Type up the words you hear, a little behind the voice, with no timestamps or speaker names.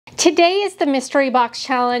Today is the mystery box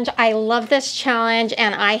challenge. I love this challenge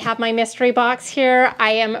and I have my mystery box here.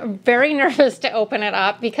 I am very nervous to open it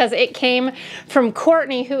up because it came from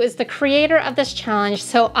Courtney, who is the creator of this challenge.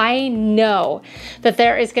 So I know that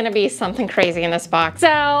there is going to be something crazy in this box.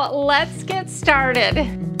 So let's get started.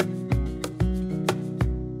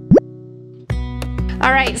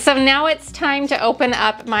 All right, so now it's time to open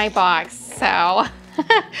up my box. So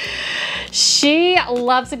she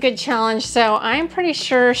loves a good challenge, so I'm pretty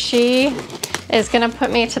sure she is gonna put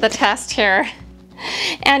me to the test here.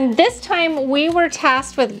 And this time we were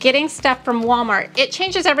tasked with getting stuff from Walmart. It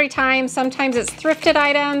changes every time. Sometimes it's thrifted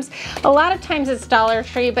items. A lot of times it's Dollar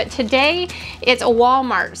Tree, but today it's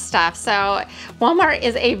Walmart stuff. So Walmart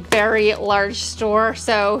is a very large store.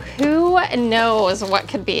 So who knows what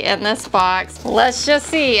could be in this box? Let's just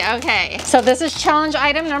see. Okay, so this is challenge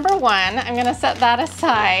item number 1. I'm gonna set that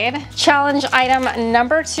aside. Challenge item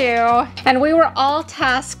number 2. And we were all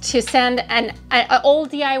tasked to send an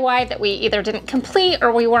old DIY that we either didn't complete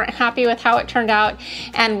or we weren't happy with how it turned out,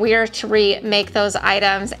 and we're to remake those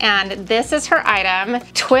items. And this is her item,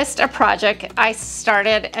 Twist a Project I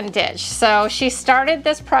Started and Ditched. So she started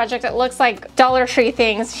this project. It looks like Dollar Tree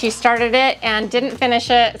things. She started it and didn't finish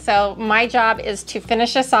it. So my job is to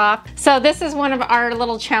finish this off. So this is one of our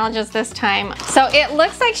little challenges this time. So it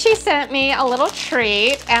looks like she sent me a little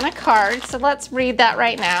treat and a card. So let's read that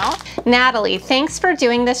right now. Natalie, thanks for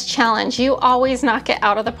doing this challenge. You always knock it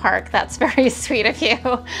out of the park. That's very sweet of you.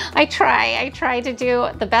 I try to do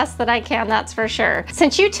the best that I can, that's for sure.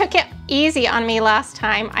 Since you took it easy on me last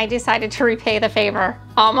time, I decided to repay the favor.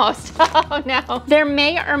 Almost. Oh no. There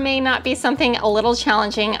may or may not be something a little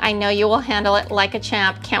challenging. I know you will handle it like a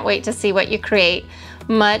champ. Can't wait to see what you create.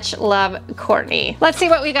 Much love, Courtney. Let's see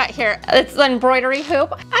what we got here. It's an embroidery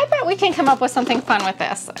hoop. I bet we can come up with something fun with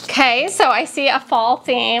this. Okay, so I see a fall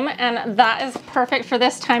theme, and that is perfect for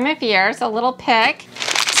this time of year. So a little pick,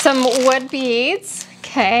 some wood beads,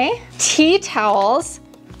 okay, tea towels.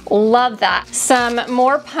 Love that. Some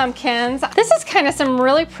more pumpkins. This is kind of some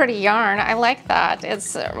really pretty yarn. I like that.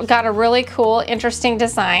 It's got a really cool, interesting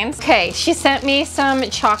design. Okay, she sent me some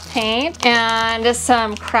chalk paint and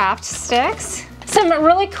some craft sticks. Some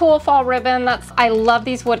really cool fall ribbon. I love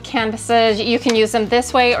these wood canvases. You can use them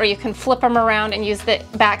this way or you can flip them around and use the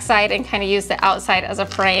backside and kind of use the outside as a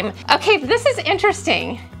frame. Okay, this is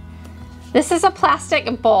interesting. This is a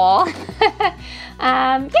plastic bowl.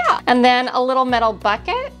 Yeah, and then a little metal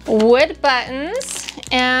bucket, wood buttons,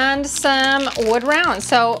 and some wood rounds.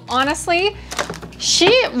 So honestly,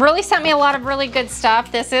 she really sent me a lot of really good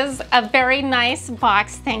stuff. This is a very nice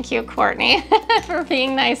box. Thank you, Courtney, for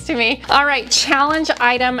being nice to me. All right, challenge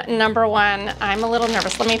item number 1. I'm a little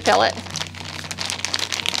nervous. Let me feel it.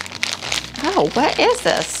 Oh, what is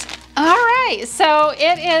this? All right, so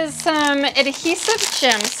it is some adhesive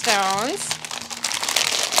gemstones.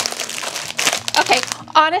 Okay,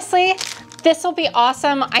 honestly, this will be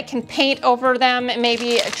awesome. I can paint over them and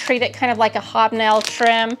maybe treat it kind of like a hobnail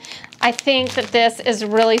trim. I think that this is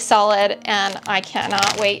really solid and I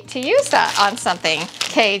cannot wait to use that on something.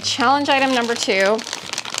 Okay, challenge item number 2.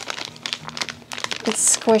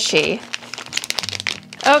 It's squishy.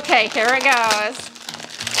 Okay, here it goes.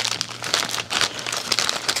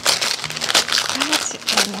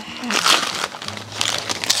 What in the heck?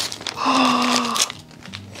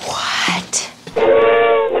 What?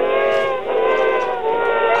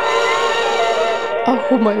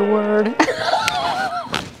 Oh my word.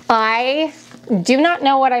 I do not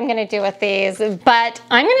know what I'm gonna do with these, but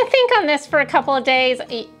I'm gonna think on this for a couple of days,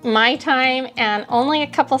 my time, and only a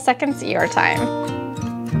couple seconds your time.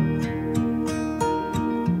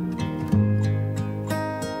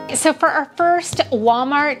 So for our first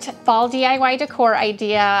Walmart fall DIY decor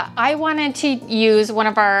idea, I wanted to use one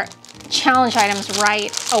of our challenge items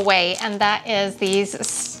right away, and that is these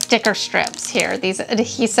sticker strips here, these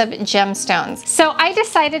adhesive gemstones. So I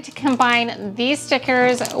decided to combine these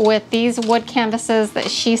stickers with these wood canvases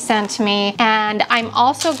that she sent me, and I'm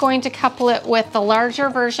also going to couple it with the larger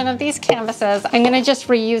version of these canvases. I'm gonna just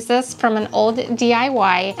reuse this from an old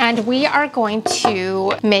DIY, and we are going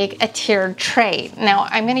to make a tiered tray. Now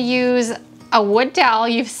I'm gonna use a wood dowel.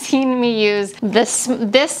 You've seen me use this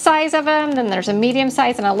size of them, then there's a medium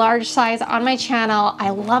size and a large size on my channel. I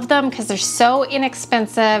love them because they're so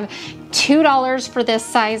inexpensive. $2 for this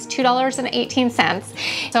size,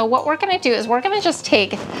 $2.18. So what we're gonna do is we're gonna just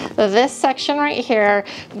take this section right here,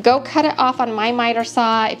 go cut it off on my miter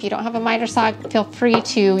saw. If you don't have a miter saw, feel free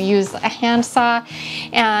to use a hand saw.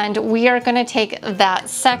 And we are gonna take that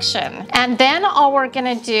section. And then all we're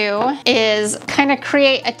gonna do is kind of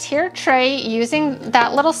create a tiered tray using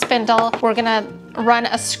that little spindle. We're gonna run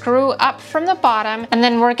a screw up from the bottom, and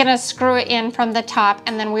then we're gonna screw it in from the top,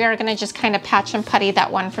 and then we are gonna just kind of patch and putty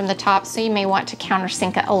that one from the top, so you may want to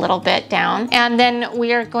countersink it a little bit down. And then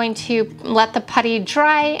we are going to let the putty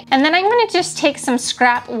dry, and then I'm gonna just take some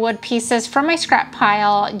scrap wood pieces from my scrap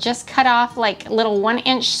pile, just cut off like little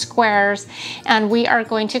 1-inch squares, and we are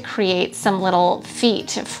going to create some little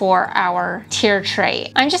feet for our tier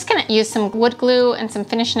tray. I'm just gonna use some wood glue and some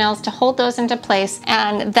finish nails to hold those into place,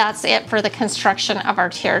 and that's it for the construction of our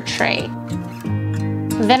tier tray.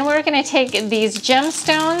 Then we're gonna take these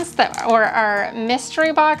gemstones or our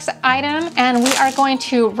mystery box item, and we are going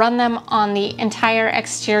to run them on the entire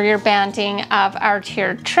exterior banding of our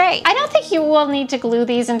tiered tray. I don't think you will need to glue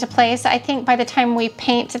these into place. I think by the time we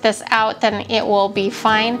paint this out, then it will be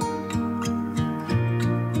fine.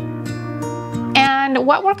 And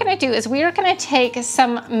what we're gonna do is we are gonna take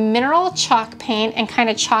some mineral chalk paint and kind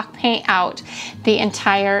of chalk paint out the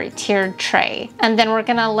entire tiered tray. And then we're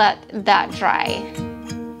gonna let that dry.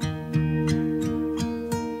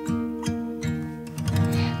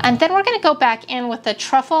 And then we're gonna go back in with the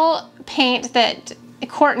truffle paint that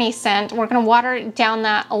Courtney sent. We're gonna water down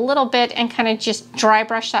that a little bit and kind of just dry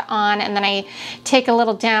brush that on, and then I take a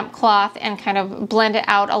little damp cloth and kind of blend it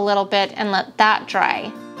out a little bit and let that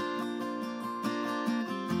dry.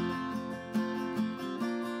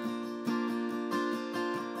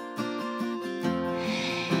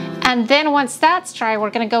 And then once that's dry,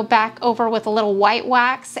 we're gonna go back over with a little white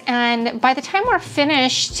wax, and by the time we're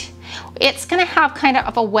finished, it's gonna have kind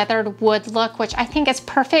of a weathered wood look, which I think is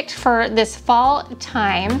perfect for this fall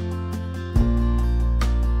time.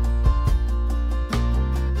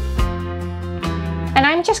 And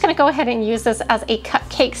I'm just gonna go ahead and use this as a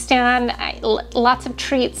cupcake stand. Lots of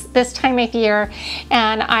treats this time of year,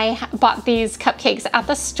 and I bought these cupcakes at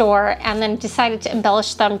the store and then decided to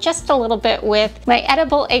embellish them just a little bit with my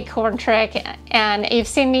edible acorn trick. And you've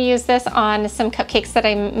seen me use this on some cupcakes that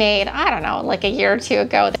I made, I don't know, like a year or two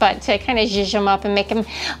ago. But to kind of zhuzh them up and make them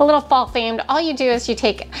a little fall themed, all you do is you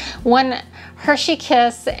take one Hershey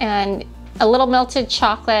Kiss and a little melted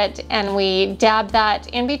chocolate, and we dab that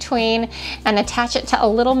in between and attach it to a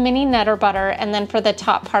little mini Nutter butter, and then for the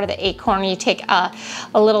top part of the acorn you take a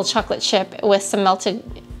little chocolate chip with some melted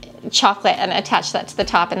chocolate and attach that to the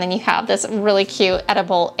top, and then you have this really cute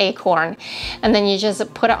edible acorn, and then you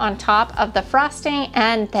just put it on top of the frosting,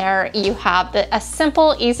 and there you have a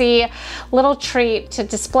simple, easy little treat to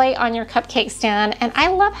display on your cupcake stand. And I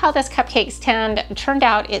love how this cupcake stand turned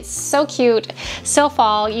out. It's so cute, so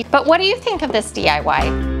fall. But what do you think of this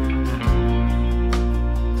DIY?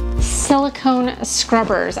 Silicone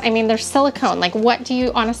scrubbers. I mean, they're silicone. Like, what do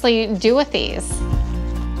you honestly do with these?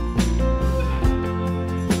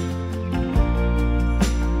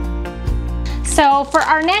 So for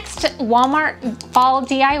our next Walmart fall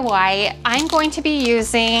DIY, I'm going to be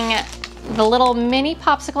using the little mini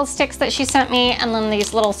popsicle sticks that she sent me, and then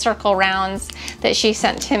these little circle rounds that she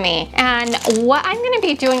sent to me. And what I'm gonna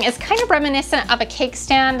be doing is kind of reminiscent of a cake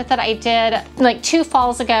stand that I did like 2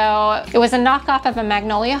 falls ago. It was a knockoff of a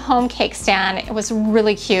Magnolia Home cake stand. It was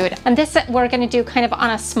really cute. And this we're gonna do kind of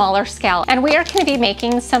on a smaller scale. And we are gonna be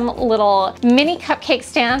making some little mini cupcake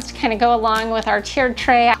stands to kind of go along with our tiered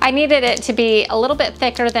tray. I needed it to be a little bit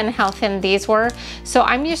thicker than how thin these were. So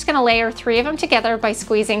I'm just gonna layer 3 of them together by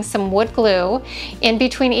squeezing some wood glue in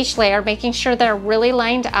between each layer, making sure they're really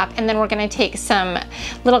lined up, and then we're going to take some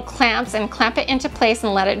little clamps and clamp it into place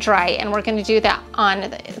and let it dry. And we're going to do that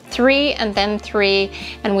on 3 and then 3,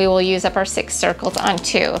 and we will use up our 6 circles on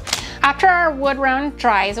 2. After our wood round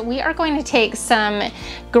dries, we are going to take some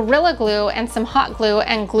Gorilla Glue and some hot glue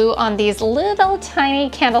and glue on these little tiny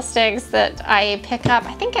candlesticks that I pick up.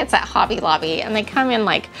 I think it's at Hobby Lobby, and they come in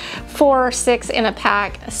like 4 or 6 in a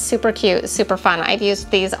pack. Super cute, super fun. I've used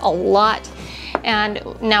these a lot. And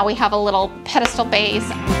now we have a little pedestal base.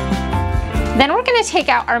 Then we're gonna take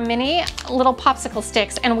out our mini little popsicle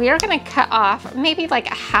sticks, and we are gonna cut off maybe like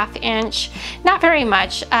a 1/2 inch, not very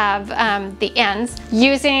much, of the ends,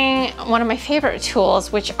 using one of my favorite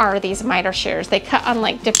tools, which are these miter shears. They cut on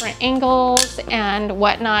like different angles and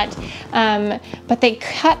whatnot, but they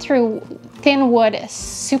cut through thin wood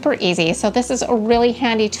super easy. So this is a really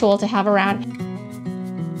handy tool to have around.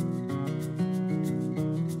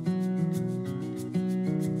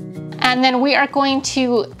 And then we are going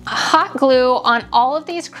to hot glue on all of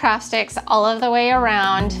these craft sticks all of the way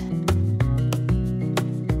around.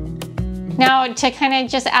 Now, to kind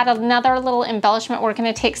of just add another little embellishment, we're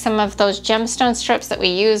going to take some of those gemstone strips that we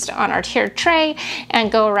used on our tiered tray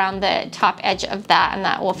and go around the top edge of that, and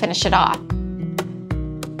that will finish it off.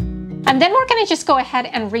 And then we're gonna just go ahead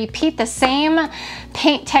and repeat the same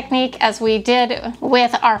paint technique as we did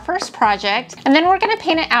with our first project. And then we're gonna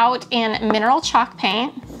paint it out in mineral chalk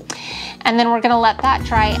paint. And then we're gonna let that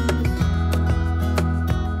dry.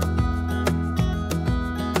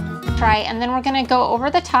 And then we're gonna go over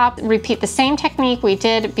the top, repeat the same technique we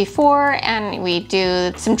did before, and we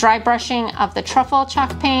do some dry brushing of the truffle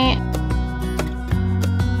chalk paint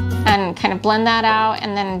and kind of blend that out,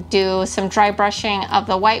 and then do some dry brushing of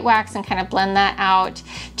the white wax and kind of blend that out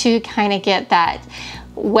to kind of get that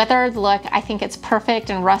weathered look. I think it's perfect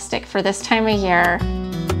and rustic for this time of year.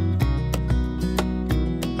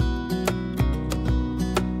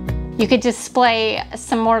 You could display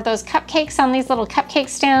some more of those cupcakes on these little cupcake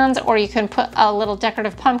stands, or you can put a little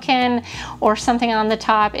decorative pumpkin or something on the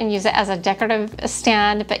top and use it as a decorative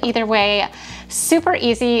stand. But either way, super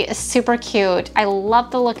easy, super cute. I love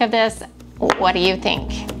the look of this. What do you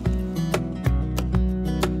think?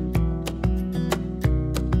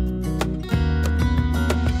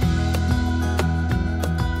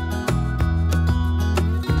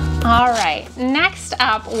 All right, next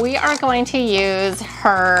up, we are going to use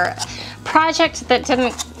her project that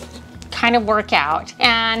didn't kind of work out.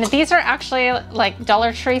 And these are actually like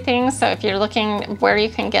Dollar Tree things. So if you're looking where you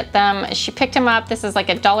can get them, she picked them up. This is like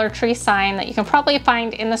a Dollar Tree sign that you can probably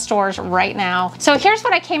find in the stores right now. So here's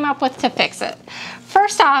what I came up with to fix it.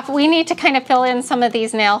 First off, we need to kind of fill in some of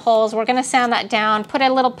these nail holes. We're gonna sand that down, put a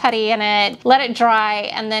little putty in it, let it dry,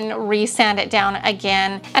 and then re-sand it down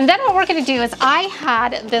again. And then what we're gonna do is, I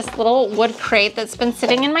had this little wood crate that's been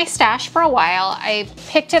sitting in my stash for a while. I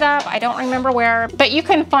picked it up, I don't remember where, but you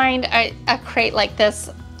can find a crate like this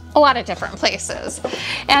a lot of different places.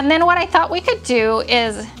 And then what I thought we could do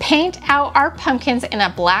is paint out our pumpkins in a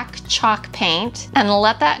black chalk paint and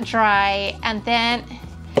let that dry, and then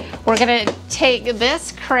we're gonna take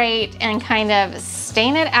this crate and kind of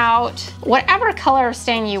stain it out, whatever color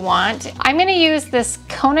stain you want. I'm gonna use this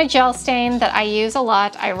Kona gel stain that I use a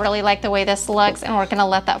lot. I really like the way this looks, and we're gonna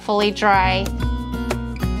let that fully dry.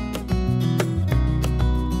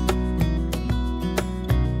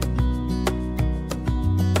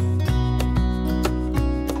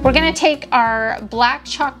 We're gonna take our black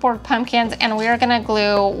chalkboard pumpkins and we are gonna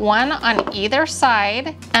glue one on either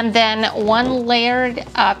side and then one layered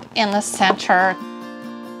up in the center.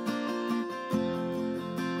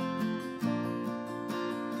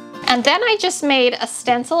 And then I just made a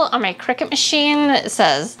stencil on my Cricut machine that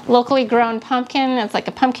says locally grown pumpkin. It's like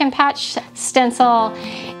a pumpkin patch stencil.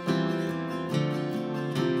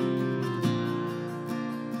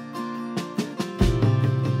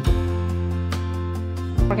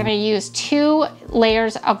 We're gonna use 2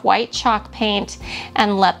 layers of white chalk paint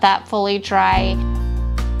and let that fully dry.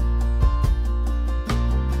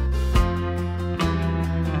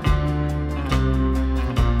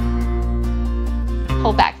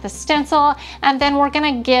 Pull back the stencil, and then we're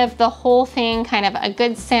gonna give the whole thing kind of a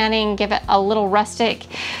good sanding, give it a little rustic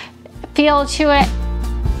feel to it.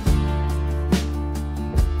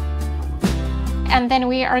 And then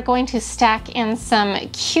we are going to stack in some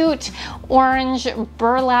cute orange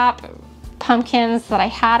burlap pumpkins that I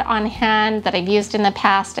had on hand that I've used in the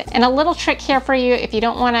past. And a little trick here for you, if you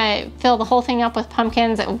don't want to fill the whole thing up with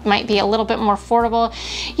pumpkins, it might be a little bit more affordable.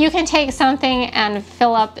 You can take something and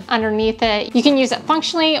fill up underneath it. You can use it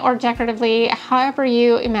functionally or decoratively, however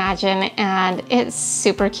you imagine, and it's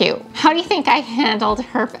super cute. How do you think I handled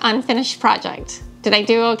her unfinished project? Did I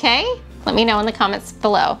do okay? Let me know in the comments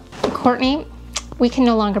below. Courtney, we can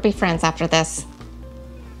no longer be friends after this.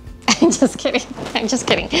 I'm just kidding. I'm just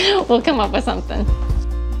kidding. We'll come up with something.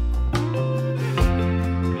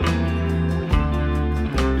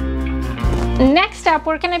 Next up,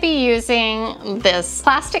 we're gonna be using this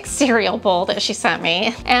plastic cereal bowl that she sent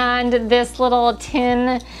me and this little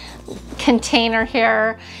tin container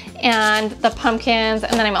here and the pumpkins,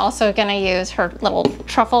 and then I'm also gonna use her little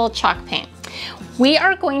truffle chalk paint. We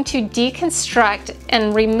are going to deconstruct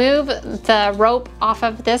and remove the rope off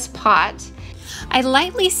of this pot. I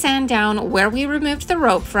lightly sand down where we removed the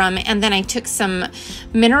rope from, and then I took some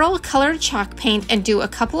mineral colored chalk paint and do a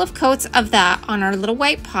couple of coats of that on our little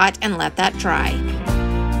white pot and let that dry.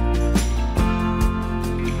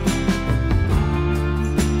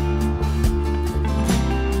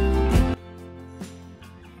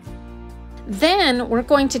 Then we're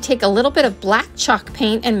going to take a little bit of black chalk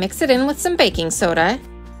paint and mix it in with some baking soda.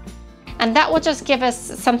 And that will just give us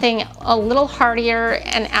something a little heartier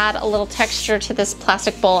and add a little texture to this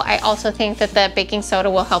plastic bowl. I also think that the baking soda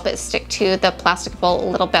will help it stick to the plastic bowl a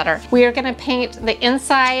little better. We are gonna paint the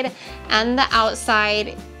inside and the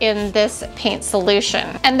outside in this paint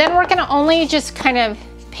solution. And then we're gonna only just kind of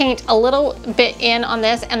paint a little bit in on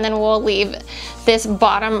this, and then we'll leave this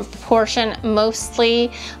bottom portion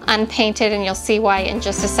mostly unpainted, and you'll see why in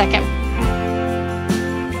just a second.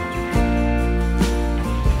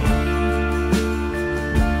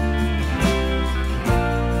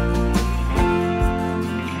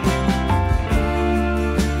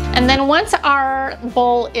 And then once our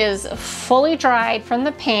bowl is fully dried from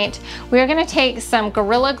the paint, we are going to take some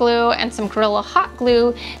Gorilla Glue and some Gorilla Hot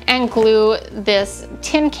Glue and glue this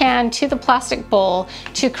tin can to the plastic bowl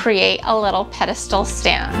to create a little pedestal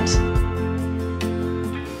stand.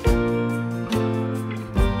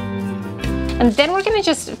 And then we're gonna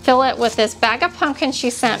just fill it with this bag of pumpkin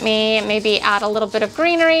she sent me, maybe add a little bit of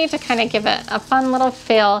greenery to kind of give it a fun little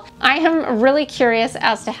feel. I am really curious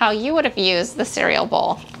as to how you would have used the cereal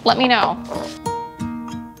bowl. Let me know.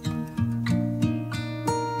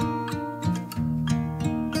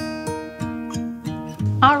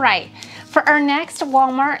 All right. For our next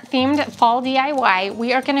Walmart themed fall DIY,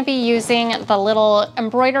 we are going to be using the little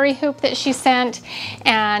embroidery hoop that she sent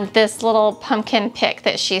and this little pumpkin pick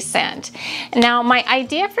that she sent. Now, my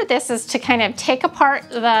idea for this is to kind of take apart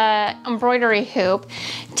the embroidery hoop,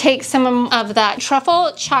 take some of that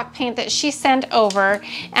truffle chalk paint that she sent over,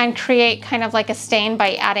 and create kind of like a stain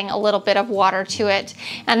by adding a little bit of water to it.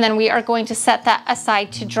 And then we are going to set that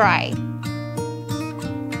aside to dry.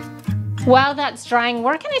 While that's drying,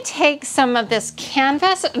 we're going to take some of this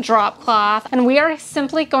canvas drop cloth, and we are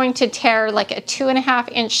simply going to tear like a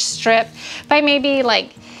 2.5-inch strip by maybe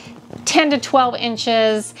like 10 to 12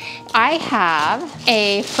 inches. I have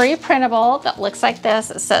a free printable that looks like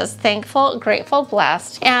this. It says thankful, grateful,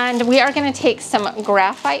 blessed. And we are going to take some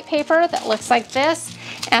graphite paper that looks like this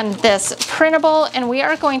and this printable, and we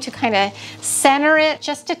are going to kind of center it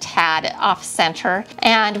just a tad off center.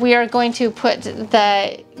 And we are going to put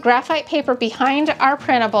the graphite paper behind our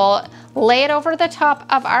printable, lay it over the top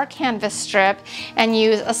of our canvas strip, and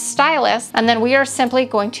use a stylus. And then we are simply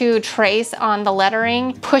going to trace on the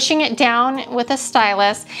lettering, pushing it down with a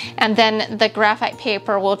stylus, and then the graphite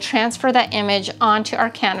paper will transfer that image onto our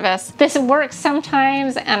canvas. This works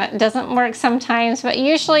sometimes and it doesn't work sometimes, but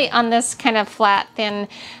usually on this kind of flat, thin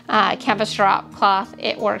canvas drop cloth,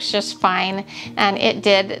 it works just fine, and it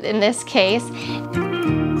did in this case.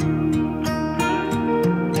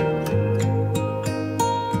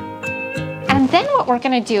 And then what we're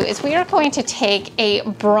going to do is we are going to take a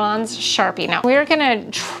bronze Sharpie. Now we are going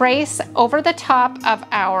to trace over the top of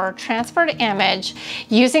our transferred image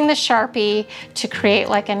using the Sharpie to create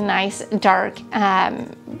like a nice dark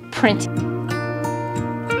print.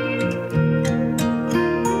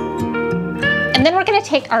 And then we're going to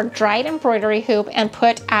take our dried embroidery hoop and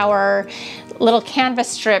put our little canvas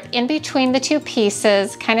strip in between the two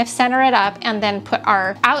pieces, kind of center it up, and then put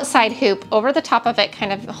our outside hoop over the top of it,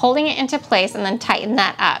 kind of holding it into place, and then tighten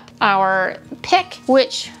that up. Our pick,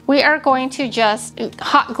 which we are going to just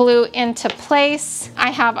hot glue into place.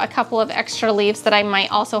 I have a couple of extra leaves that I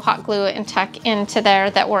might also hot glue and tuck into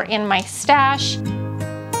there that were in my stash.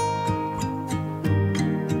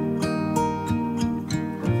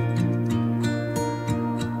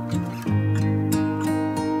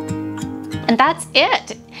 And that's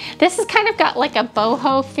it. This has kind of got like a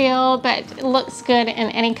boho feel, but it looks good in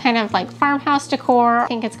any kind of like farmhouse decor. I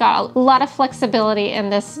think it's got a lot of flexibility in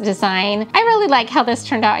this design. I really like how this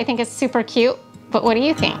turned out. I think it's super cute, but what do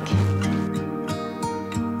you think?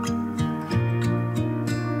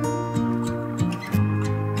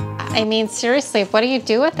 I mean, seriously, what do you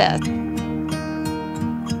do with this?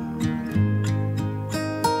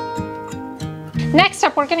 Next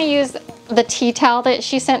up, we're gonna use the tea towel that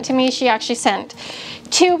she sent to me. She actually sent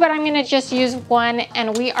two, but I'm gonna just use one,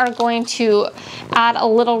 and we are going to add a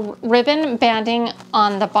little ribbon banding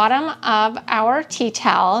on the bottom of our tea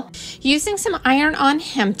towel. Using some iron-on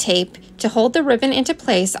hem tape to hold the ribbon into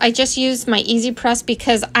place, I just used my Easy Press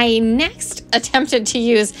because I next attempted to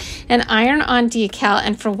use an iron-on decal,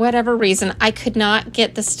 and for whatever reason, I could not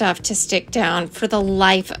get the stuff to stick down for the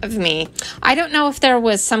life of me. I don't know if there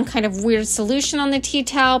was some kind of weird solution on the tea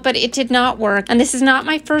towel, but it did not work. And this is not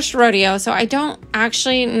my first rodeo, so I don't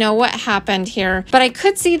actually know what happened here, but I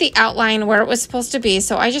could see the outline where it was supposed to be,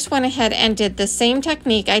 so I just went ahead and did the same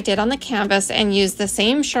technique I did on the canvas and used the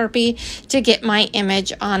same Sharpie to get my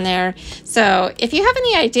image on there. So if you have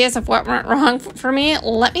any ideas of what went wrong for me,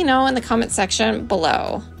 let me know in the comment section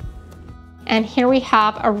below. And here we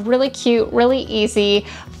have a really cute, really easy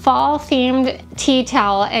fall themed tea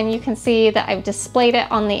towel, and you can see that I've displayed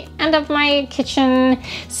it on the end of my kitchen.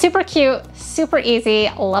 Super cute, super easy.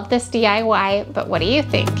 Love this DIY, but what do you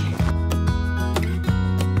think?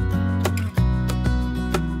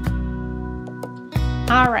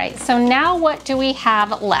 All right, so now what do we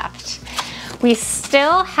have left? We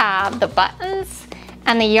still have the buttons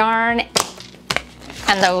and the yarn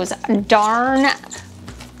and those darn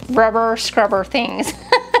rubber scrubber things.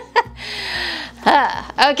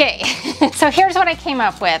 Okay, so here's what I came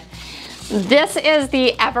up with. This is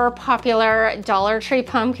the ever popular Dollar Tree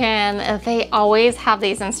pumpkin. They always have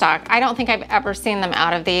these in stock. I don't think I've ever seen them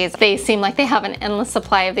out of these. They seem like they have an endless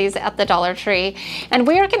supply of these at the Dollar Tree. And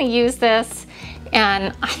we are gonna use this,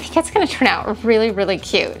 and I think it's gonna turn out really, really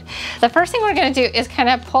cute. The first thing we're gonna do is kind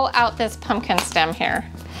of pull out this pumpkin stem here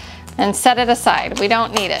and set it aside. We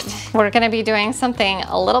don't need it. We're gonna be doing something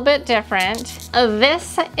a little bit different.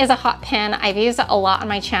 This is a hot pin. I've used it a lot on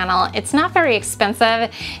my channel. It's not very expensive,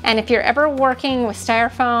 and if you're ever working with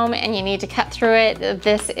styrofoam and you need to cut through it,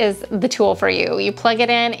 this is the tool for you. You plug it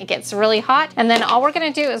in, it gets really hot, and then all we're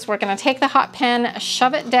gonna do is we're gonna take the hot pin,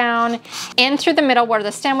 shove it down in through the middle where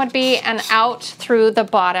the stem would be, and out through the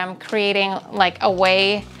bottom, creating like a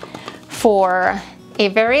way for a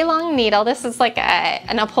very long needle. This is like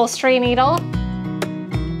an upholstery needle.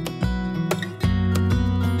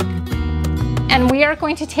 And we are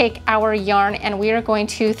going to take our yarn and we are going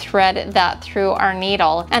to thread that through our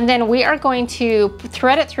needle. And then we are going to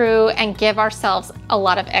thread it through and give ourselves a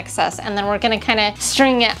lot of excess. And then we're gonna kind of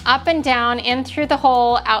string it up and down, in through the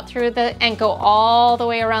hole, out through the, and go all the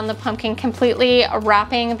way around the pumpkin, completely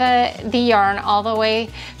wrapping the yarn all the way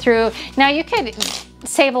through. Now you could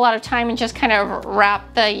save a lot of time and just kind of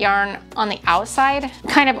wrap the yarn on the outside,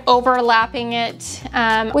 kind of overlapping it,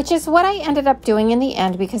 which is what I ended up doing in the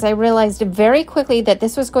end, because I realized very quickly that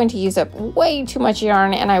this was going to use up way too much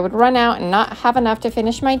yarn and I would run out and not have enough to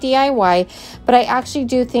finish my DIY. But I actually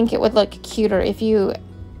do think it would look cuter if you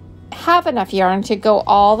have enough yarn to go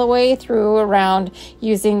all the way through around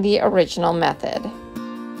using the original method.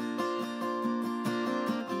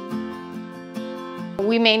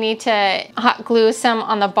 We may need to hot glue some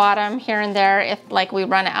on the bottom here and there if like we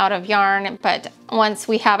run out of yarn, but once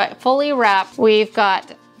we have it fully wrapped, we've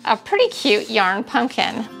got a pretty cute yarn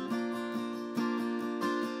pumpkin.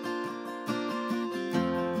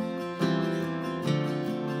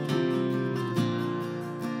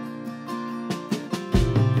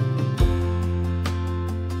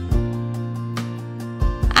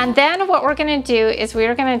 And then what we're gonna do is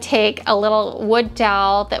we're gonna take a little wood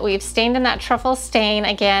dowel that we've stained in that truffle stain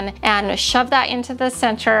again and shove that into the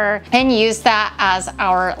center and use that as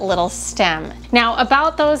our little stem. Now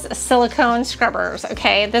about those silicone scrubbers,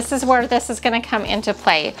 okay, this is where this is gonna come into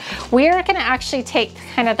play. We are gonna actually take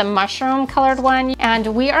kind of the mushroom colored one, and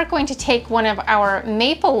we are going to take one of our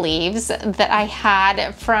maple leaves that I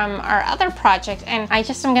had from our other project, and I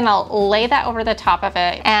just am gonna lay that over the top of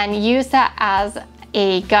it and use that as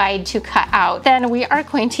a guide to cut out. Then we are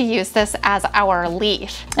going to use this as our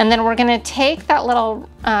leaf. And then we're gonna take that little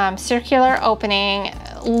circular opening,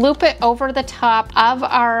 loop it over the top of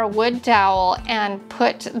our wood dowel and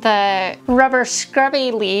put the rubber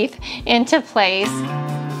scrubby leaf into place.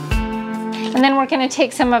 And then we're gonna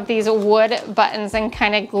take some of these wood buttons and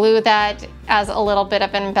kind of glue that as a little bit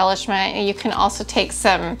of embellishment. You can also take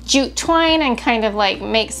some jute twine and kind of like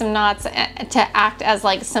make some knots to act as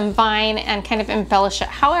like some vine and kind of embellish it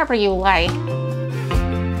however you like.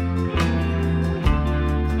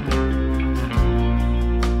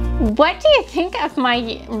 What do you think of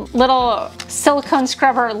my little silicone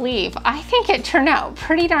scrubber leaf? I think it turned out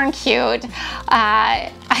pretty darn cute.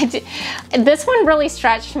 This one really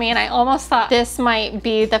stretched me, and I almost thought this might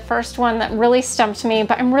be the first one that really stumped me,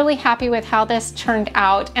 but I'm really happy with how this turned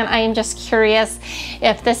out, and I am just curious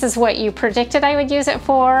if this is what you predicted I would use it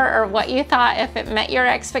for, or what you thought, if it met your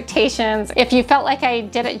expectations, if you felt like I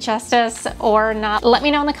did it justice or not. Let me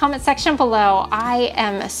know in the comment section below. I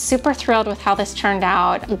am super thrilled with how this turned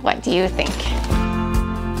out. What do you think?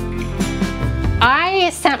 I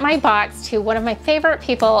sent my box to one of my favorite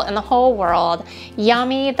people in the whole world,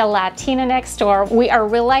 Yami, the Latina next door. We are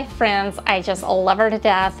real life friends. I just love her to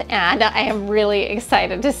death, and I am really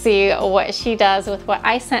excited to see what she does with what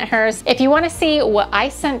I sent her. If you want to see what I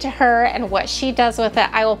sent to her and what she does with it,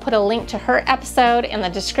 I will put a link to her episode in the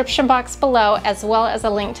description box below, as well as a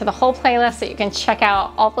link to the whole playlist so you can check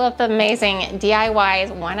out all of the amazing DIYs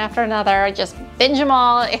one after another. Just binge them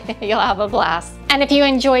all. You'll have a blast. And if you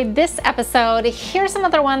enjoyed this episode, here's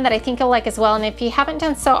another one that I think you'll like as well. And if you haven't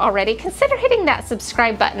done so already, consider hitting that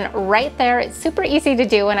subscribe button right there. It's super easy to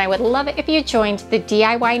do, and I would love it if you joined the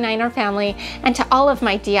DIY Niner family. And to all of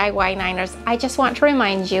my DIY Niners, I just want to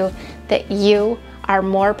remind you that you are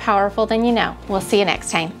more powerful than you know. We'll see you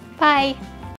next time. Bye.